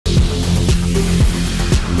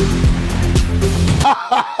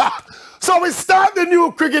So we start the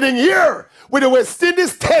new cricketing year with the West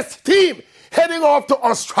Indies Test team heading off to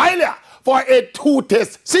Australia for a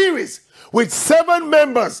 2-test series, with 7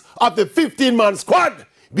 members of the 15-man squad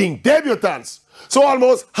being debutants. So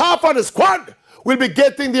almost half of the squad will be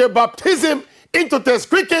getting their baptism into Test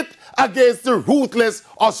cricket against the ruthless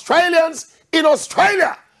Australians in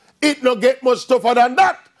Australia. It not get much tougher than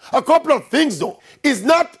that. A couple of things though. It's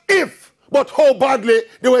not if, but how badly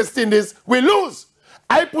the West Indies will lose.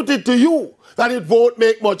 I put it to you that it won't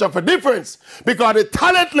make much of a difference because the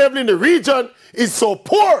talent level in the region is so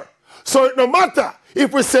poor. So it no matter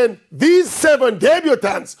if we send these 7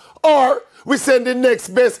 debutants or we send the next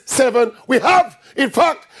best 7 we have. In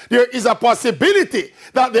fact, there is a possibility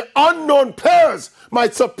that the unknown players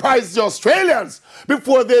might surprise the Australians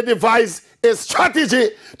before they devise a strategy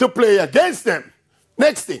to play against them.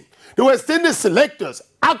 Next thing, the West Indies selectors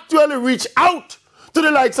actually reach out to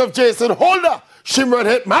the likes of Jason Holder, Shimron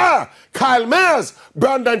Hetmyer, Kyle Mayers,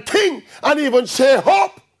 Brandon King, and even Shea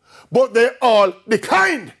Hope. But they all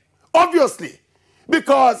declined, obviously,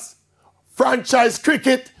 because franchise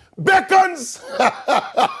cricket beckons.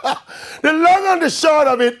 The long and the short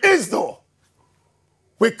of it is, though,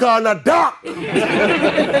 we call a dark in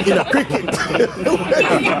a cricket.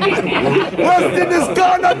 West Indies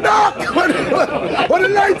call a dark when the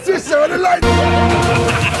lights switch, when the lights...